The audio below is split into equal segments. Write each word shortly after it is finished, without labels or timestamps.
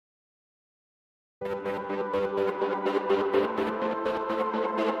Welcome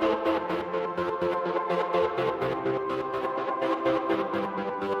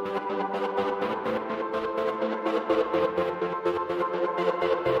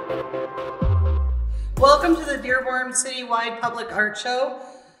to the Dearborn Citywide Public Art Show.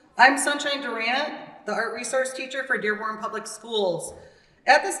 I'm Sunshine Durant, the art resource teacher for Dearborn Public Schools.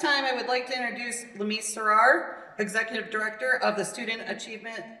 At this time, I would like to introduce Lamise Sarar, Executive Director of the Student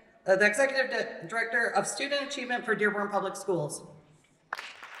Achievement, the Executive Director of Student Achievement for Dearborn Public Schools.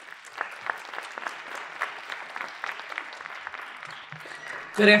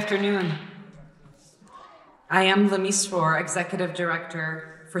 Good afternoon. I am Lamise Sarar, Executive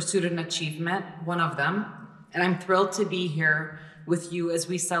Director for Student Achievement, one of them, and I'm thrilled to be here with you as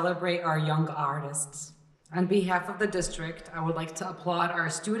we celebrate our young artists. On behalf of the district, I would like to applaud our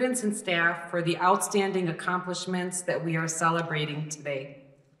students and staff for the outstanding accomplishments that we are celebrating today.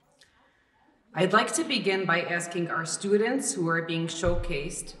 I'd like to begin by asking our students who are being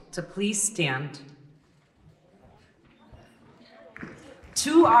showcased to please stand.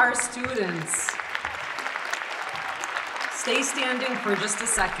 To our students, stay standing for just a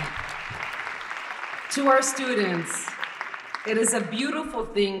second. To our students, it is a beautiful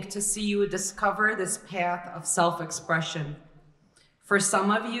thing to see you discover this path of self-expression. For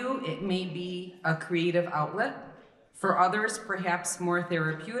some of you, it may be a creative outlet. For others, perhaps more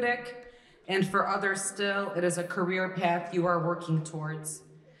therapeutic. And for others still, it is a career path you are working towards.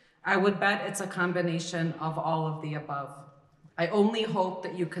 I would bet it's a combination of all of the above. I only hope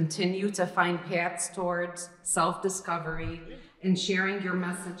that you continue to find paths towards self-discovery and sharing your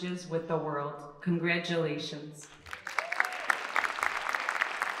messages with the world. Congratulations.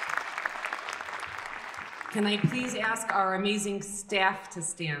 Can I please ask our amazing staff to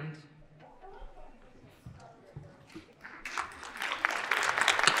stand?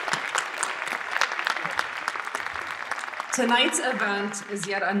 Tonight's event is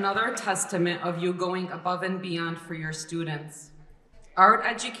yet another testament of you going above and beyond for your students. Art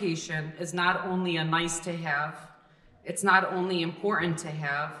education is not only a nice to have, it's not only important to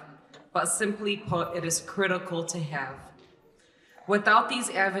have, but simply put, it is critical to have. Without these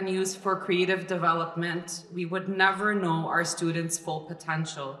avenues for creative development, we would never know our students' full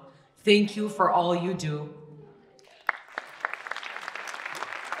potential. Thank you for all you do.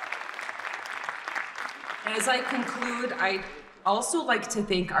 As I conclude, I'd also like to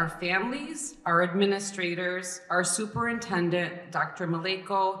thank our families, our administrators, our superintendent, Dr.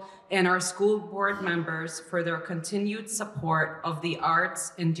 Maleko, and our school board members for their continued support of the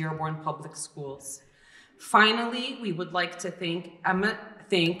arts in Dearborn Public Schools. Finally, we would like to thank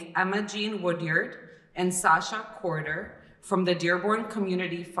Emma Jean Woodyard and Sasha Corder from the Dearborn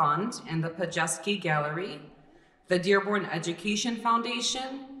Community Fund and the Pajeski Gallery, the Dearborn Education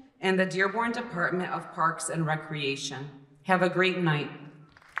Foundation, and the Dearborn Department of Parks and Recreation. Have a great night.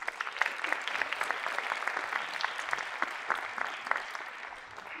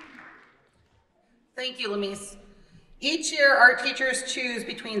 Thank you, Lamise. Each year, art teachers choose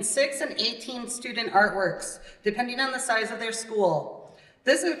between 6 and 18 student artworks, depending on the size of their school.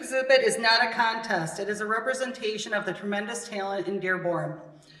 This exhibit is not a contest. It is a representation of the tremendous talent in Dearborn.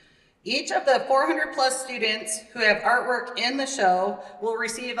 Each of the 400 plus students who have artwork in the show will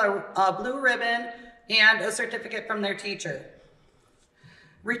receive a blue ribbon and a certificate from their teacher.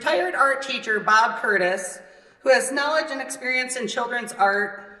 Retired art teacher Bob Curtis, who has knowledge and experience in children's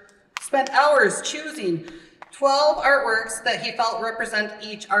art, spent hours choosing 12 artworks that he felt represent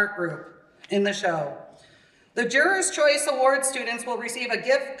each art group in the show. The Juror's Choice Award students will receive a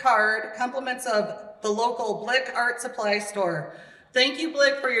gift card, compliments of the local Blick Art Supply Store. Thank you,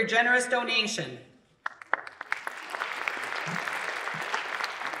 Blick, for your generous donation.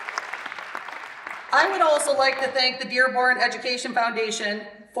 I would also like to thank the Dearborn Education Foundation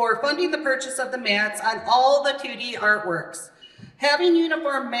for funding the purchase of the mats on all the 2D artworks. Having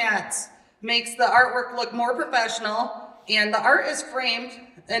uniform mats makes the artwork look more professional, and the art is framed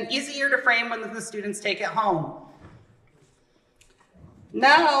and easier to frame when the students take it home.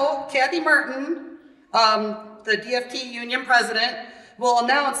 Now, Kathy Martin, the DFT Union President, will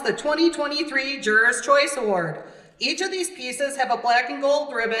announce the 2023 Juror's Choice Award. Each of these pieces have a black and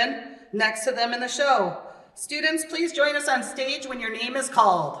gold ribbon next to them in the show. Students, please join us on stage when your name is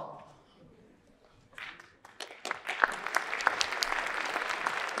called.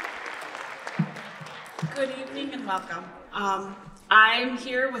 Good evening and welcome. I'm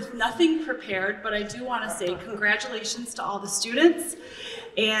here with nothing prepared, but I do want to say congratulations to all the students,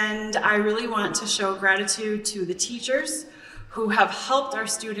 and I really want to show gratitude to the teachers who have helped our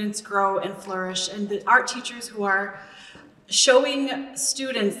students grow and flourish, and the art teachers who are showing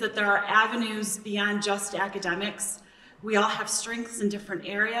students that there are avenues beyond just academics. We all have strengths in different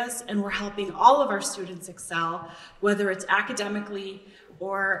areas, and we're helping all of our students excel, whether it's academically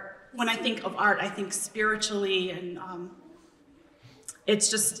or when I think of art, I think spiritually, and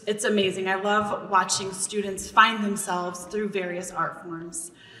it's amazing. I love watching students find themselves through various art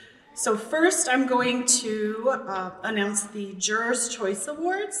forms. So first, I'm going to announce the Jurors' Choice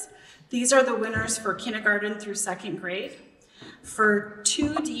Awards. These are the winners for kindergarten through 2nd grade. For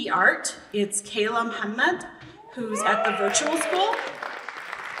 2D art, it's Kayla Muhammad, who's at the virtual school.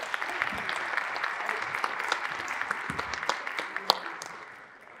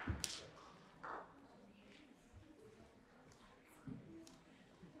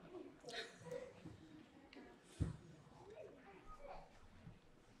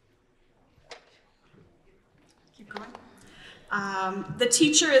 Keep going. The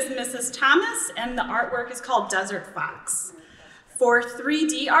teacher is Mrs. Thomas, and the artwork is called Desert Fox. For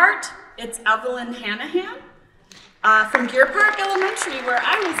 3D art, it's Evelyn Hanahan from Deer Park Elementary, where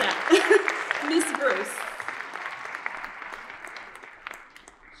I was at, Miss Bruce.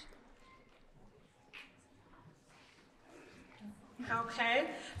 Okay,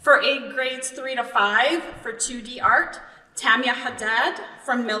 for grades 3 to 5, for 2D art, Tamia Haddad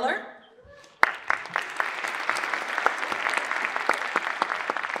from Miller.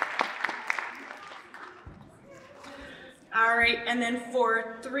 All right, and then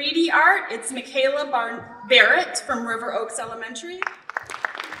for 3D art, it's Michaela Barrett from River Oaks Elementary.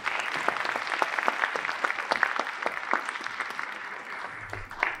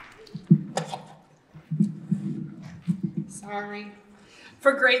 Sorry.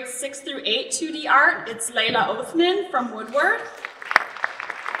 For grades 6 through 8 2D art, it's Layla Othman from Woodward.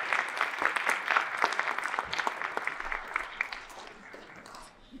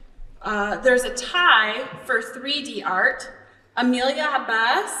 There's a tie for 3D art. Amelia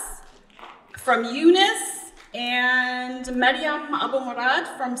Abbas from Eunice and Mariam Abu Murad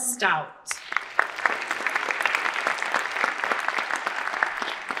from Stout.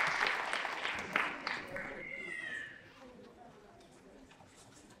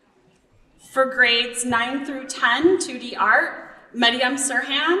 For grades 9 through 10, 2D art, Mariam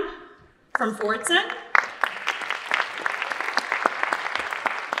Sirhan from Fordson.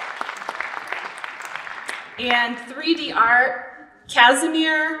 And 3D art,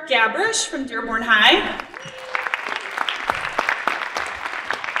 Casimir Gabrish from Dearborn High.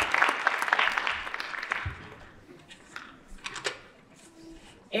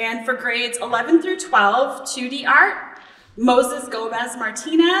 And for grades 11 through 12, 2D art, Moses Gomez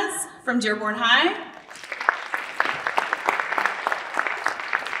Martinez from Dearborn High.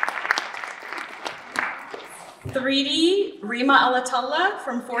 (3D) Rima Alatullah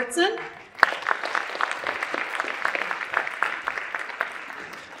from Fordson.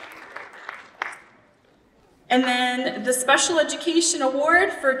 And then the Special Education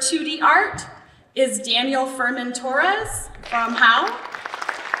Award for 2D art is Daniel Furman Torres from Howe.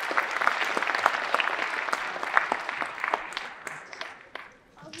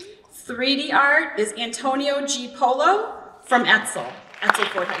 (3D art is Antonio G. Polo from Etzel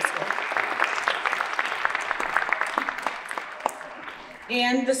Ford High School.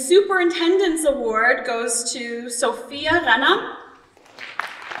 And the Superintendent's Award goes to Sophia Renam.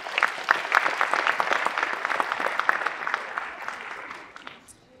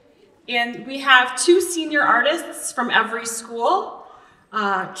 And we have 2 senior artists from every school,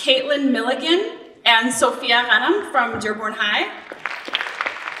 Caitlin Milligan and Sophia Renam from Dearborn High.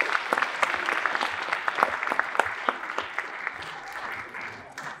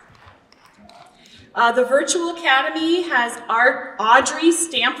 The Virtual Academy has Audrey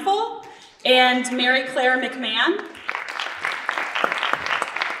Stampfel and Mary Claire McMahon.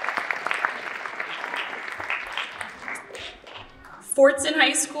 Fordson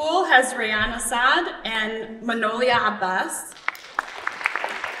High School has Rayan Assad and Manolia Abbas.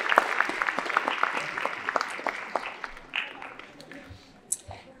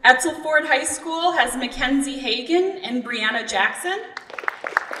 Etzel Ford High School has Mackenzie Hagan and Brianna Jackson.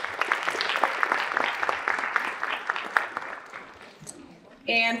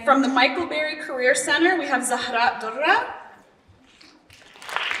 And from the Michael Berry Career Center, we have Zahra Durra.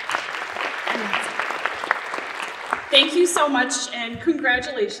 Thank you so much, and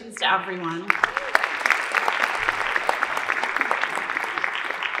congratulations to everyone.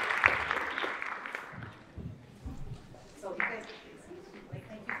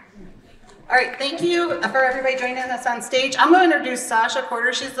 All right, thank you for everybody joining us on stage. I'm going to introduce Sasha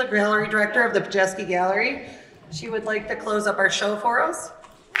Porter. She's the gallery director of the Pajeski Gallery. She would like to close up our show for us.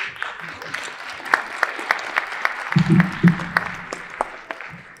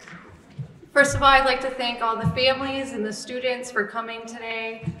 First of all, I'd like to thank all the families and the students for coming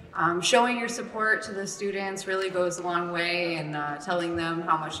today. Showing your support to the students really goes a long way, and telling them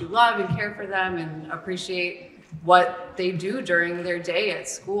how much you love and care for them and appreciate what they do during their day at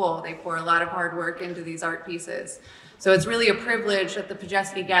school. They pour a lot of hard work into these art pieces. So it's really a privilege that the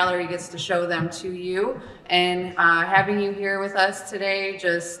Pajeski Gallery gets to show them to you. And having you here with us today,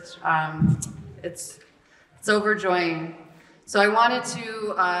 just, it's overjoying. So I wanted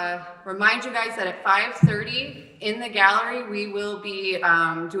to remind you guys that at 5:30 in the gallery, we will be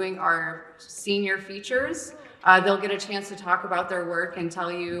doing our senior features. They'll get a chance to talk about their work and tell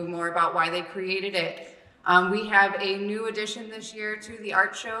you more about why they created it. We have a new addition this year to the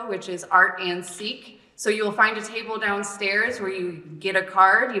art show, which is Art and Seek. So you'll find a table downstairs where you get a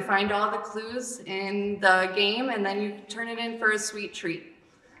card, you find all the clues in the game, and then you turn it in for a sweet treat.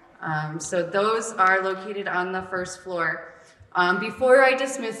 So those are located on the first floor. Before I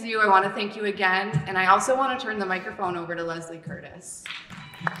dismiss you, I want to thank you again, and I also want to turn the microphone over to Leslie Curtis.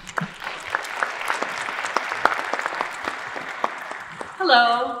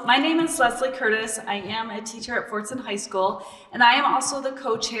 Hello, my name is Leslie Curtis. I am a teacher at Fortson High School, and I am also the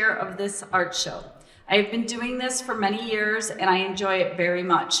co-chair of this art show. I've been doing this for many years, and I enjoy it very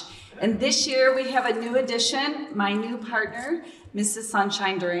much. And this year we have a new addition, my new partner, Mrs.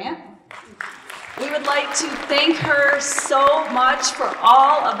 Sunshine Durant. We would like to thank her so much for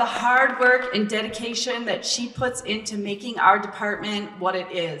all of the hard work and dedication that she puts into making our department what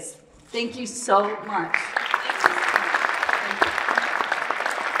it is. Thank you so much.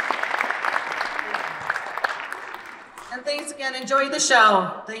 And thanks again. Enjoy the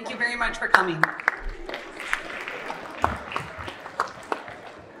show. Thank you very much for coming.